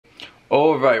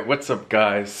Alright, what's up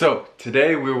guys? So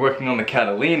today we're working on the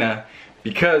Catalina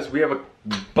because we have a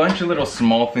bunch of little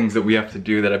small things that we have to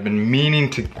do that I've been meaning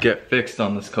to get fixed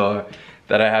on this car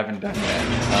that I haven't done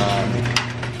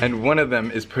yet. And one of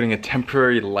them is putting a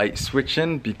temporary light switch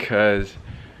in because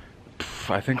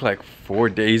I think like 4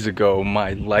 days ago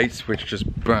my light switch just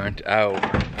burnt out.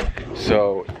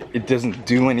 So it doesn't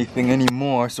do anything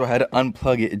anymore, so I had to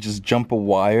unplug it. It just jumped a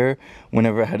wire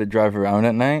whenever I had to drive around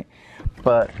at night.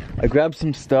 But I grabbed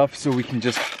some stuff so we can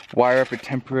just wire up a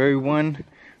temporary one,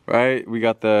 right? We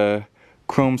got the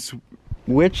chrome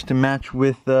switch to match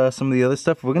with some of the other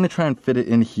stuff. We're gonna try and fit it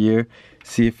in here,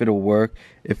 see if it'll work.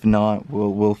 If not,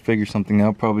 we'll figure something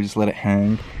out, probably just let it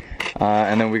hang.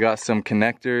 And then we got some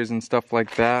connectors and stuff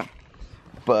like that.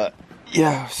 But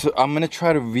yeah, so I'm gonna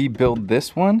try to rebuild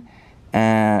this one.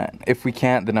 And if we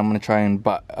can't, then I'm gonna try and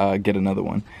get another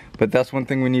one. But that's one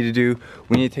thing we need to do.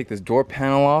 We need to take this door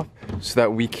panel off so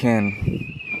that we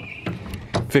can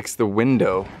fix the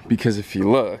window. Because if you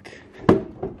look,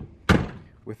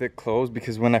 with it closed,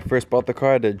 because when I first bought the car,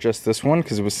 I had to adjust this one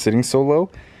because it was sitting so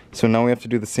low. So now we have to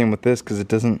do the same with this because it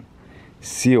doesn't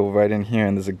seal right in here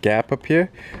and there's a gap up here.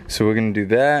 So we're gonna do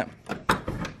that.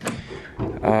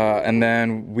 And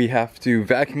then we have to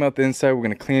vacuum out the inside. We're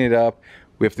gonna clean it up.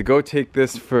 We have to go take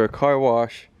this for a car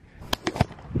wash.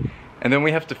 And then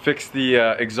we have to fix the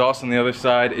exhaust on the other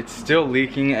side. It's still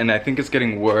leaking and I think it's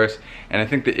getting worse. And I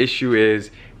think the issue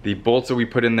is the bolts that we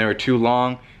put in there are too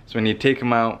long. So we need to take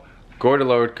them out, go to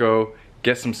Lordco,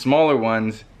 get some smaller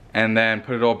ones, and then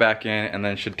put it all back in and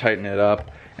then should tighten it up.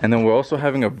 And then we're also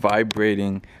having a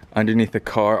vibrating underneath the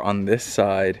car on this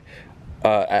side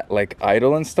at like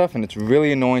idle and stuff. And it's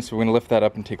really annoying, so we're gonna lift that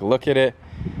up and take a look at it.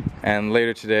 And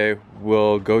later today,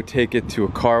 we'll go take it to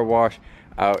a car wash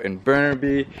out in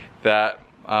Burnaby that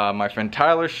my friend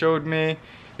Tyler showed me.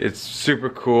 It's super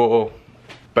cool.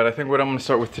 But I think what I'm gonna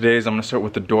start with today is I'm gonna start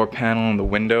with the door panel and the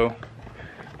window.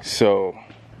 So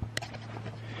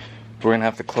we're gonna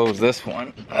have to close this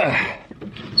one.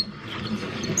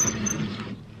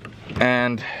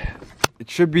 And it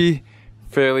should be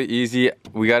fairly easy.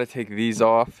 We gotta take these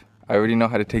off. I already know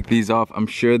how to take these off. I'm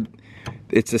sure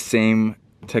it's the same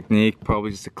technique,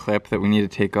 probably just a clip that we need to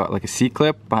take out, like a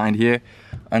C-clip behind here.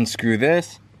 Unscrew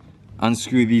this,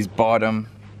 unscrew these bottom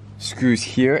screws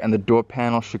here, and the door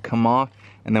panel should come off,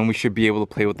 and then we should be able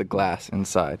to play with the glass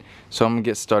inside. So I'm gonna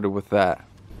get started with that.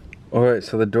 Alright,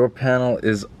 so the door panel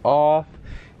is off.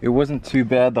 It wasn't too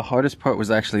bad. The hardest part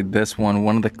was actually this one.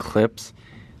 One of the clips,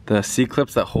 the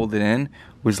C-clips that hold it in,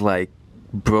 was like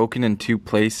broken in two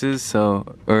places, or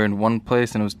in one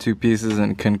place, and it was two pieces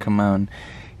and it couldn't come out. And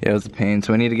yeah, it was a pain.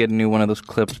 So I need to get a new one of those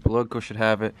clips. Lordco should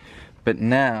have it. But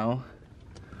now,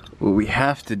 what we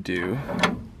have to do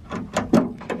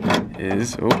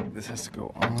is, this has to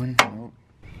go on.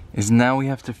 Is now we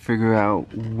have to figure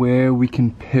out where we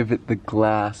can pivot the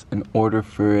glass in order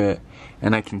for it.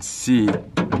 And I can see.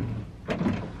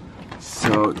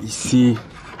 So you see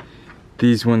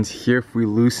these ones here, if we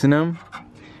loosen them.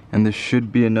 And there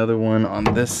should be another one on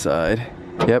this side.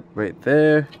 Yep, right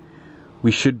there.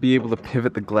 We should be able to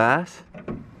pivot the glass.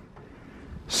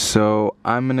 So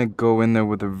I'm gonna go in there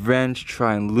with a wrench,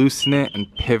 try and loosen it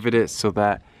and pivot it so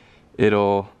that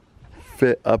it'll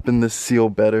fit up in the seal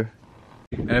better.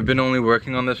 And I've been only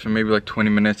working on this for maybe like 20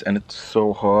 minutes and it's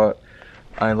so hot.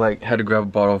 I like had to grab a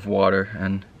bottle of water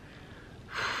and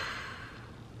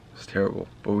it's terrible,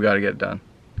 but we gotta get it done.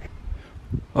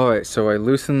 Alright, so I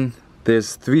loosened.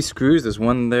 There's 3 screws, there's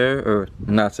one there, or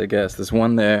nuts I guess. There's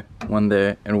one there,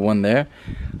 and one there.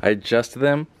 I adjusted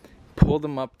them, pulled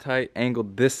them up tight,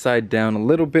 angled this side down a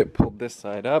little bit, pulled this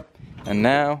side up, and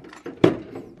now,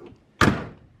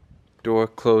 door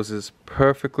closes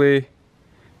perfectly,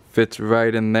 fits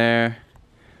right in there,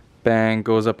 bang,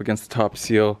 goes up against the top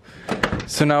seal.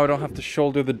 So now I don't have to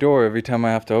shoulder the door every time I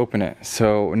have to open it.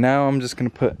 So now I'm just gonna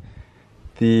put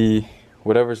the,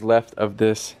 whatever's left of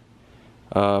this,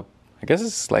 I guess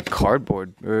it's like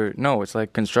cardboard, or no, it's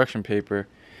like construction paper,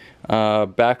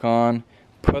 back on,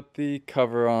 put the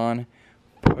cover on,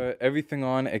 put everything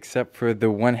on except for the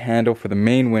one handle for the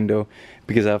main window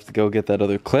because I have to go get that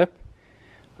other clip.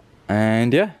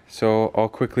 And yeah, so I'll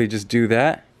quickly just do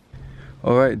that.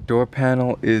 Alright, door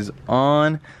panel is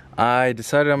on. I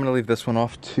decided I'm gonna leave this one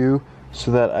off too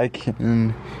so that I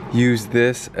can use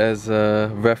this as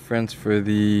a reference for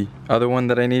the other one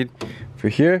that I need for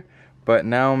here. But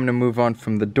now I'm gonna move on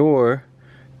from the door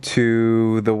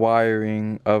to the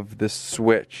wiring of the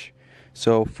switch.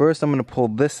 So first I'm gonna pull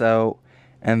this out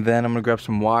and then I'm gonna grab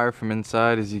some wire from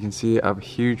inside. As you can see, I have a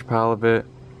huge pile of it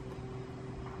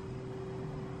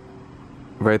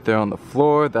right there on the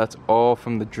floor. That's all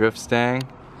from the drift stang.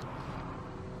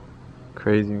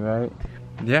 Crazy, right?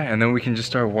 Yeah, and then we can just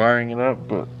start wiring it up,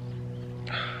 but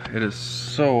it is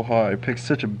so hot. I picked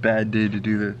such a bad day to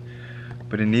do this,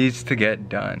 but it needs to get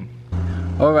done.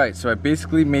 Alright, so I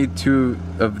basically made 2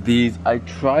 of these. I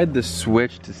tried the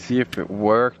switch to see if it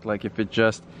worked, like if it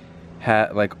just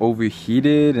had like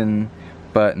overheated,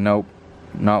 but nope,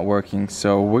 not working.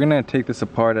 So we're gonna take this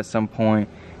apart at some point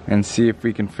and see if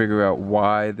we can figure out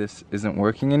why this isn't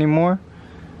working anymore.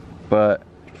 But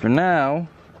for now,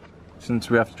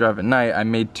 since we have to drive at night, I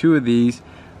made 2 of these,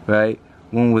 right?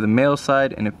 One with a male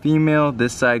side and a female.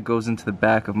 This side goes into the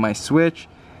back of my switch.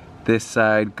 This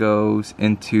side goes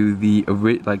into the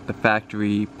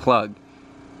factory plug.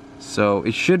 So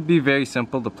it should be very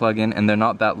simple to plug in, and they're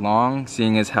not that long,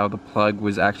 seeing as how the plug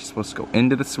was actually supposed to go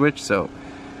into the switch. So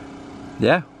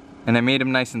yeah, and I made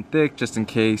them nice and thick just in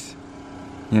case,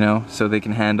 you know, so they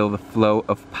can handle the flow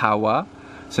of power.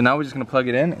 So now we're just gonna plug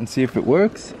it in and see if it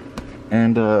works.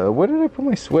 And where did I put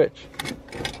my switch?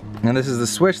 And this is the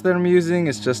switch that I'm using.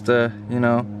 It's just a, you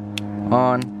know,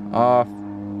 on, off,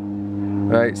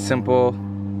 right, simple.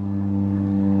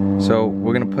 So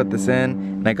we're gonna put this in,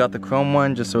 and I got the chrome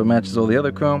one just so it matches all the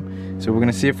other chrome. So we're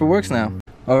gonna see if it works now.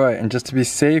 Alright, and just to be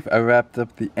safe, I wrapped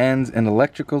up the ends in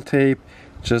electrical tape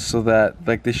just so that,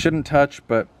 like, they shouldn't touch,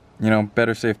 but, you know,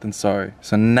 better safe than sorry.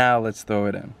 So now let's throw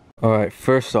it in. Alright,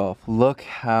 first off, look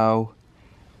how,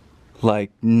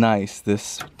 like, nice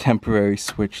this temporary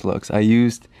switch looks. I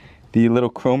used the little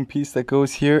chrome piece that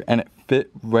goes here, and it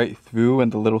fit right through,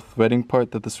 and the little threading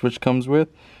part that the switch comes with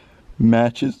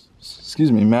matches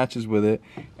with it.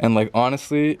 And like,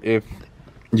 honestly, if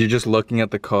you're just looking at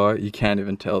the car, you can't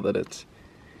even tell that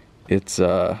it's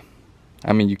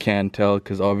I mean, you can tell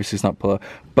because obviously it's not pull out,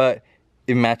 but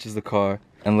it matches the car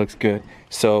and looks good.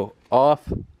 So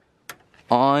off,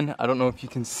 on, I don't know if you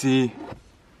can see,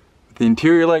 the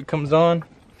interior light comes on,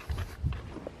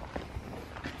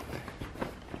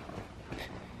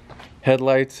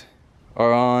 headlights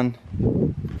are on,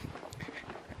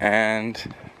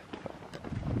 and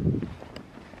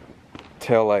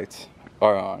tail lights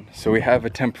are on. So we have a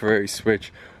temporary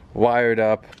switch wired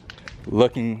up,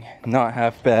 looking not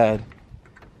half bad,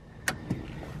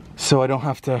 so I don't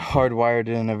have to hardwire it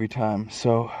in every time.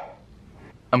 So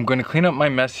I'm gonna clean up my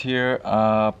mess here,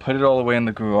 put it all away in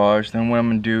the garage. Then what I'm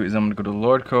gonna do is I'm gonna go to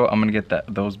Lordco, I'm gonna get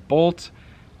those bolts,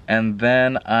 and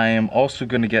then I am also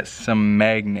gonna get some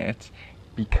magnets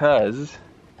because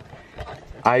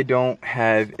I don't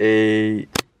have a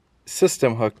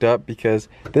system hooked up, because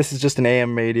this is just an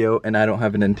AM radio and I don't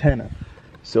have an antenna.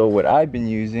 So what I've been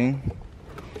using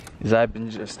is I've been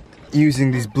just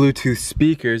using these Bluetooth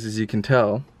speakers, as you can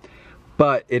tell,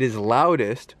 but it is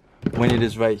loudest when it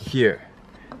is right here.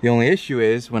 The only issue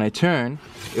is when I turn,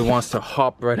 it wants to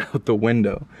hop right out the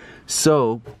window.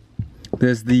 So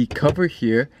there's the cover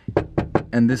here,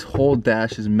 and this whole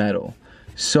dash is metal.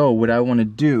 So what I want to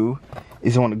do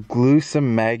is I want to glue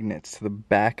some magnets to the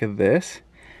back of this,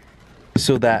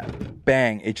 so that,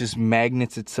 bang, it just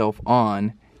magnets itself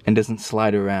on and doesn't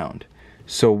slide around.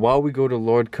 So while we go to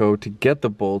Lordco to get the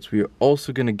bolts, we are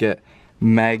also gonna get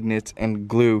magnets and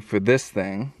glue for this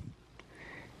thing.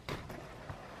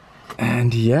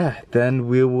 And yeah, then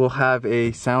we will have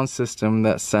a sound system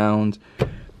that sounds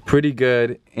pretty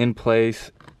good in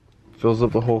place, fills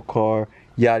up the whole car,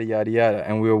 yada yada yada,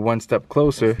 and we are one step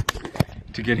closer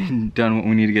to getting done what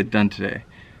we need to get done today.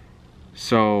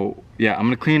 So yeah, I'm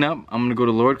gonna clean up, I'm gonna go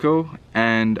to Lordco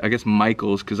and I guess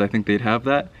Michael's, because I think they'd have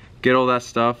that, get all that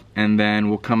stuff, and then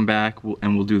we'll come back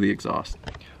and we'll do the exhaust.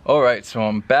 Alright, so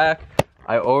I'm back.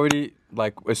 I already,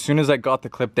 like, as soon as I got the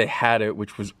clip, they had it,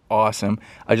 which was awesome.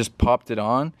 I just popped it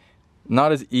on.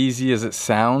 Not as easy as it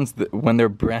sounds. When they're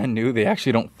brand new, they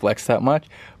actually don't flex that much,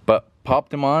 but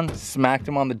popped them on, smacked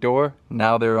them on the door,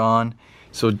 now they're on.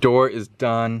 So door is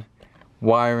done,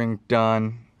 wiring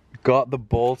done. Got the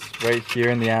bolts right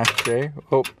here in the ashtray,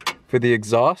 oh, for the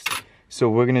exhaust. So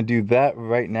we're gonna do that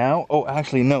right now. Oh,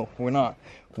 actually no, we're not.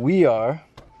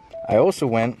 I also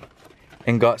went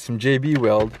and got some JB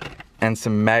weld and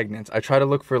some magnets. I try to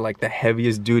look for like the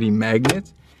heaviest duty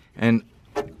magnets, and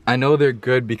I know they're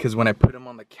good because when I put them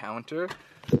on the counter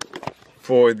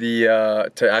for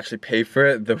the to actually pay for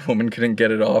it, the woman couldn't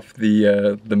get it off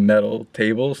the metal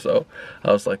table, so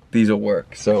I was like, these will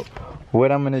work. So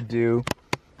what I'm gonna do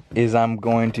is I'm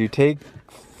going to take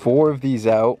 4 of these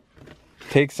out,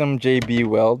 take some JB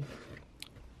weld,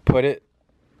 put it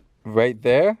right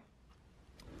there,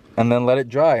 and then let it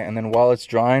dry. And then while it's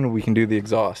drying, we can do the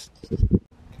exhaust.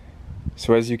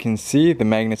 So as you can see, the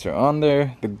magnets are on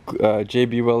there, the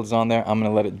JB weld is on there. I'm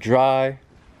gonna let it dry.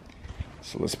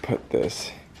 So let's put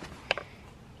this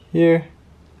here,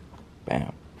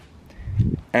 bam.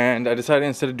 And I decided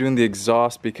instead of doing the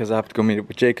exhaust, because I have to go meet up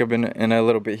with Jacob in a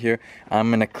little bit here, I'm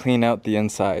gonna clean out the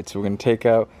inside. So we're gonna take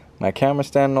out my camera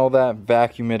stand and all that,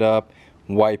 vacuum it up,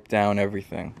 wipe down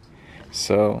everything.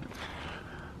 So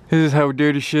this is how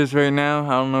dirty she is right now. I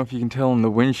don't know if you can tell in the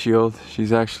windshield.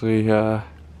 She's actually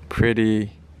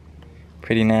pretty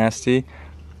nasty.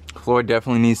 Floor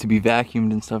definitely needs to be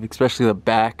vacuumed and stuff, especially the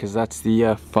back, because that's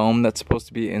the foam that's supposed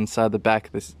to be inside the back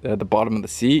of this, the bottom of the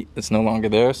seat. It's no longer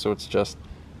there, so it's just.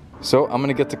 So I'm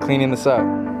gonna get to cleaning this out.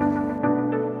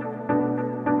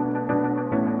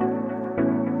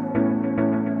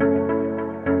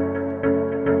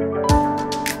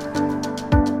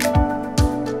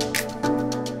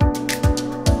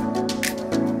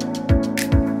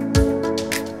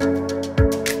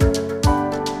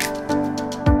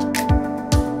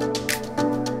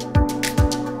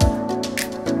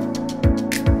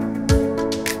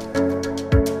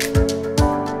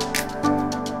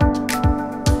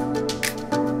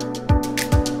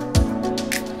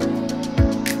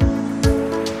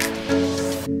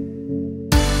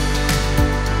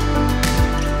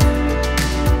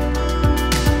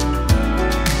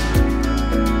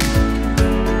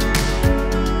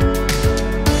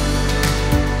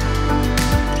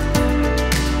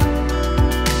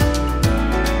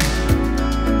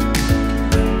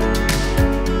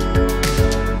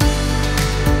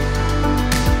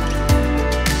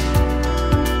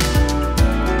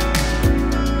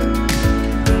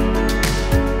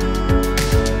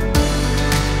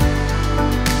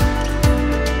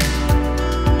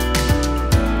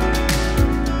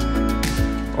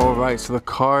 Alright, so the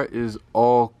car is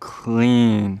all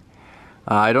clean.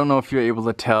 I don't know if you're able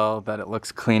to tell that it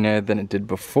looks cleaner than it did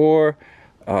before.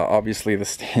 Obviously the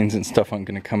stains and stuff aren't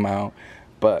going to come out,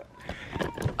 but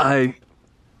I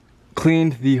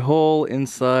cleaned the whole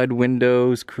inside,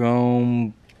 windows,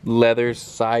 chrome, leather,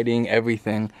 siding,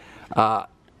 everything.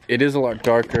 It is a lot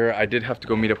darker. I did have to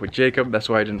go meet up with Jacob. That's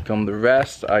why I didn't film the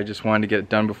rest. I just wanted to get it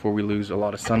done before we lose a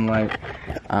lot of sunlight.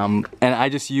 And I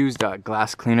just used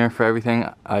glass cleaner for everything.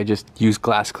 I just use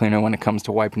glass cleaner when it comes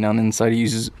to wiping down the inside.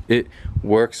 It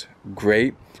works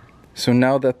great. So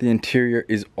now that the interior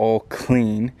is all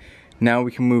clean, now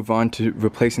we can move on to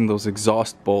replacing those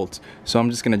exhaust bolts. So I'm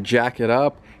just gonna jack it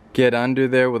up, get under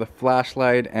there with a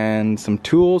flashlight and some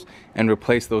tools and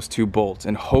replace those two bolts,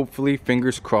 and hopefully,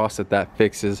 fingers crossed, that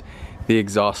fixes the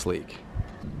exhaust leak.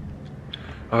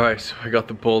 Alright, so I got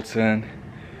the bolts in.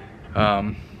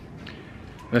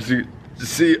 As you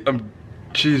see,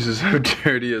 Jesus, I'm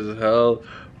dirty as hell.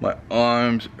 My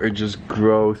arms are just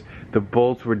gross. The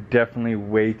bolts were definitely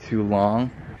way too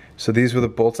long. So these were the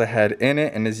bolts I had in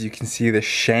it, and as you can see, the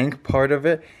shank part of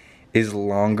it is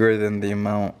longer than the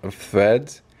amount of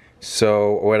threads.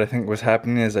 So what I think was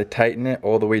happening is I tighten it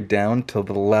all the way down till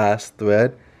the last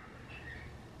thread.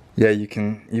 Yeah, you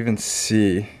can even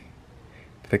see,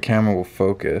 if the camera will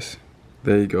focus.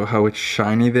 There you go, how it's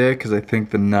shiny there, because I think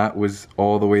the nut was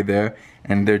all the way there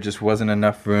and there just wasn't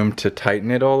enough room to tighten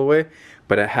it all the way.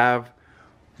 But I have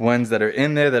ones that are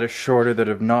in there that are shorter, that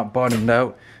have not bottomed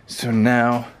out. So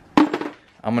now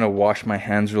I'm gonna wash my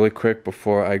hands really quick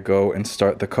before I go and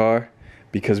start the car,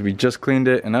 because we just cleaned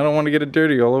it and I don't want to get it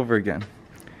dirty all over again.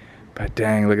 But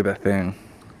dang, look at that thing.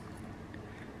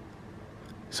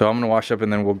 So I'm gonna wash up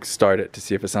and then we'll start it to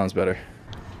see if it sounds better.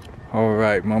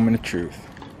 Alright, moment of truth.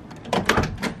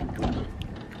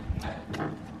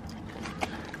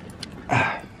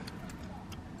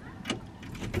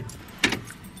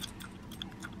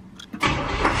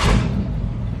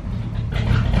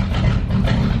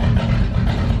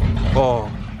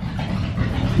 Oh,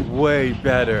 way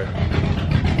better.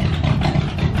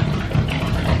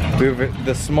 We have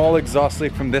the small exhaust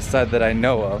leak from this side that I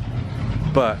know of,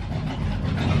 but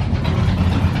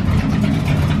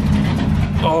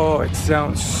oh, it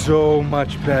sounds so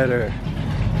much better.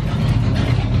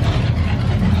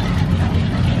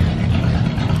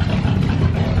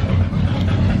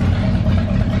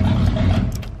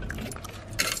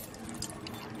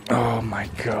 Oh my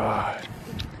God.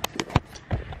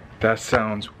 That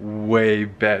sounds way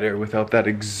better without that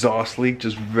exhaust leak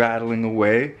just rattling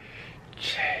away.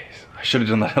 Jeez, I should have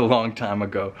done that a long time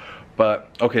ago. But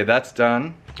okay, that's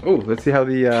done. Oh, let's see how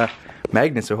the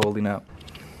magnets are holding up.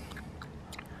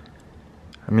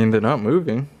 I mean, they're not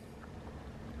moving.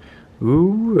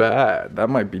 Ooh, that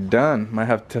might be done. Might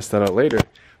have to test that out later.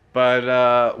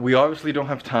 But we obviously don't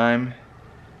have time,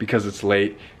 because it's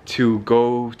late, to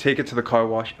go take it to the car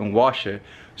wash and wash it.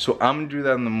 So I'm gonna do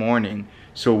that in the morning.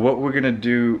 So what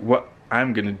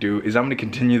I'm gonna do is I'm gonna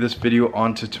continue this video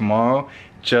on to tomorrow,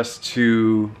 just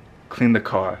to clean the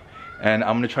car. and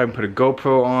I'm gonna try and put a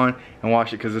GoPro on and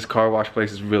wash it because this car wash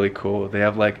place is really cool. They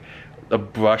have like a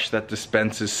brush that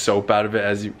dispenses soap out of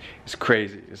it it's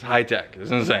crazy. It's high tech,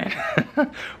 it's insane.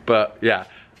 But yeah,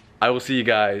 I will see you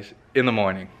guys in the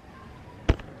morning.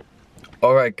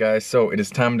 Alright guys, so it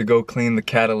is time to go clean the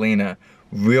Catalina.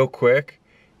 Real quick,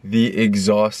 the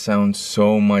exhaust sounds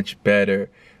so much better.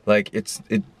 Like it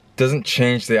doesn't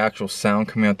change the actual sound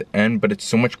coming out the end, but it's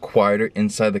so much quieter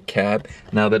inside the cab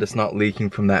now that it's not leaking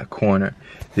from that corner.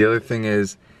 The other thing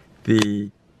is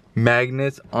the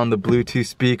magnets on the Bluetooth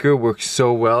speaker work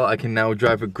so well. I can now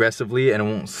drive aggressively and it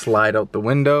won't slide out the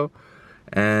window.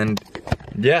 And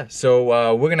yeah,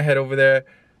 so we're gonna head over there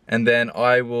and then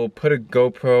I will put a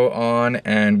GoPro on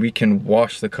and we can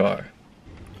wash the car.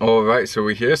 Alright, so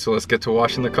we're here, so let's get to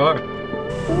washing the car.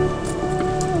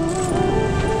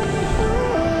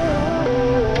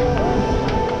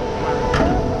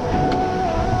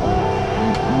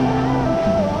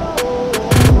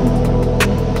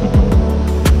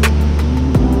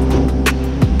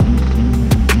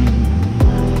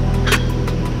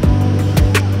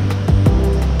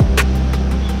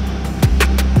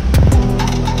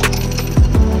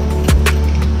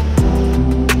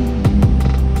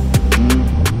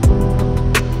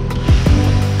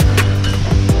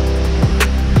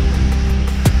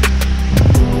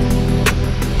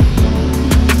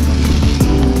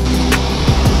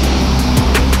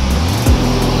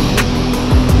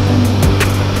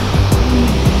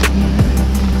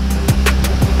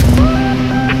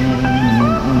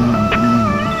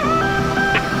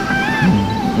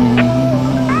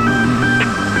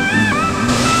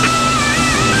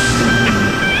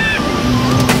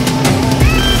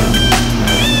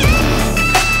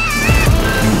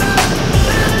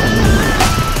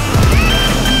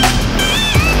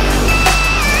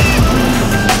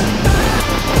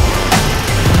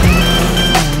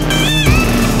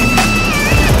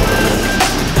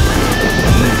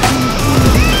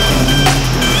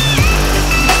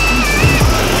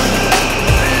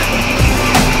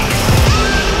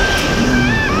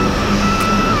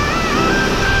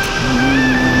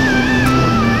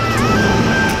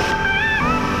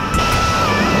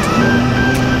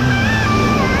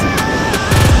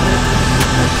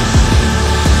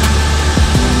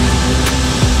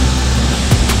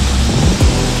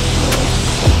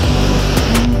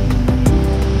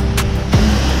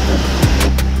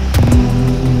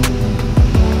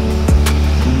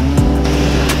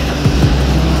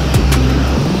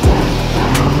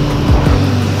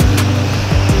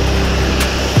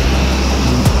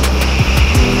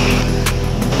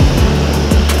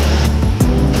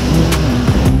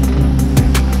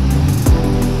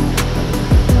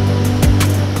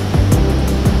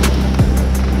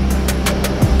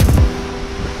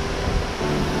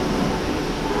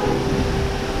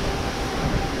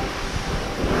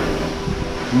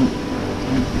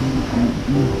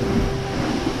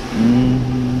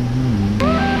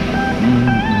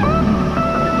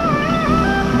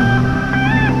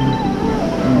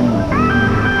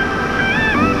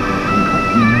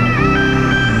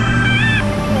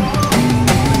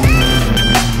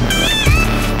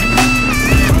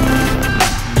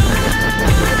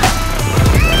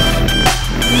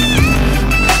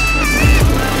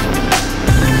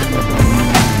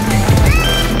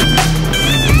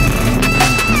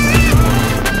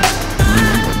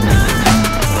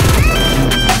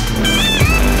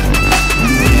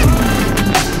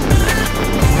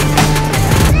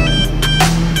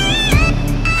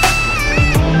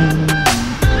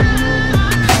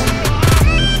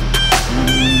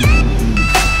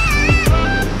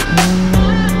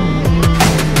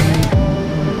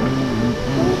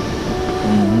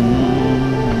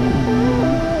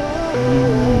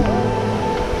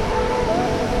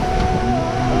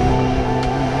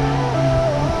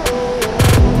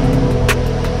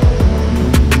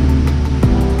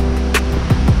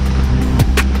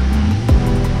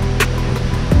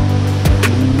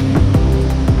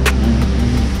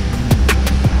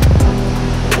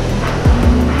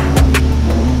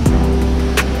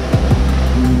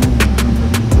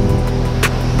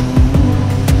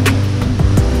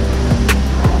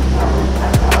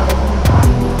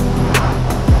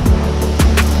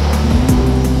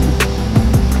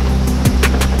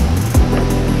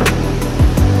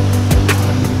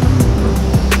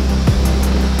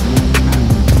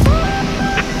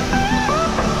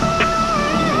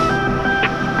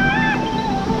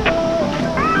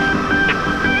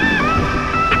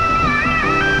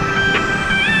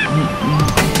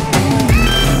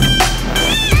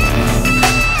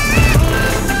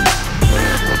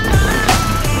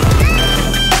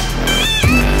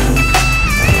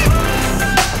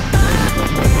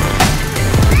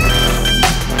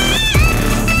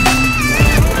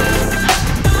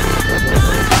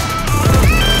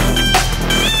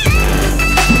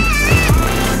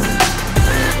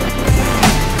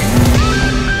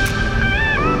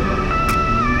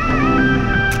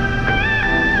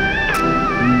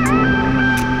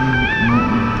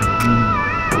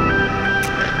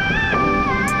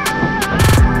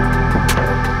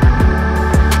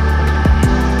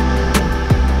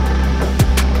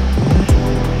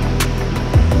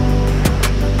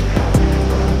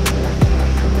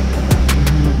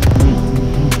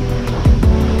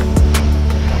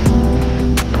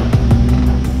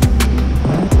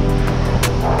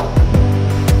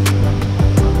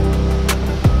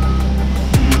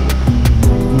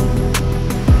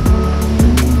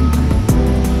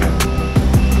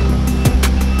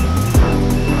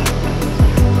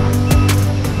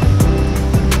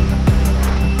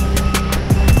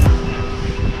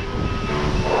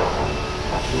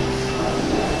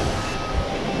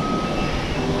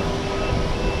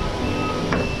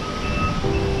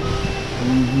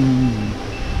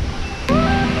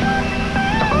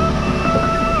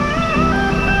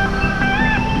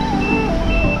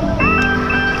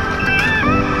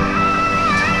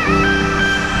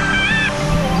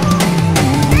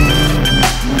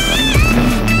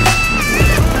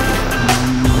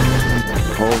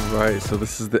 so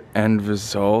this is the end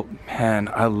result. Man,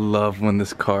 I love when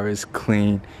this car is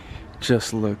clean.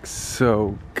 Just looks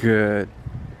so good.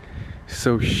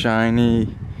 So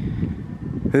shiny.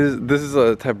 This is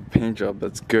a type of paint job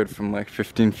that's good from like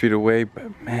 15 feet away,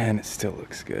 but man, it still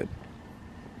looks good.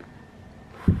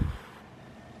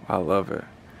 I love it.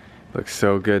 Looks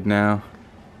so good now.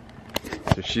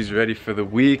 So she's ready for the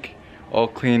week. All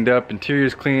cleaned up,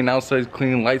 interior's clean, outside's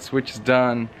clean, light switch is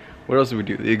done. What else did we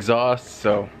do? The exhaust.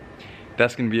 So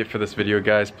that's gonna be it for this video,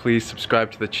 guys. Please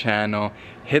subscribe to the channel,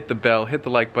 hit the bell, hit the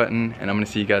like button, and I'm gonna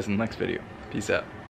see you guys in the next video. Peace out.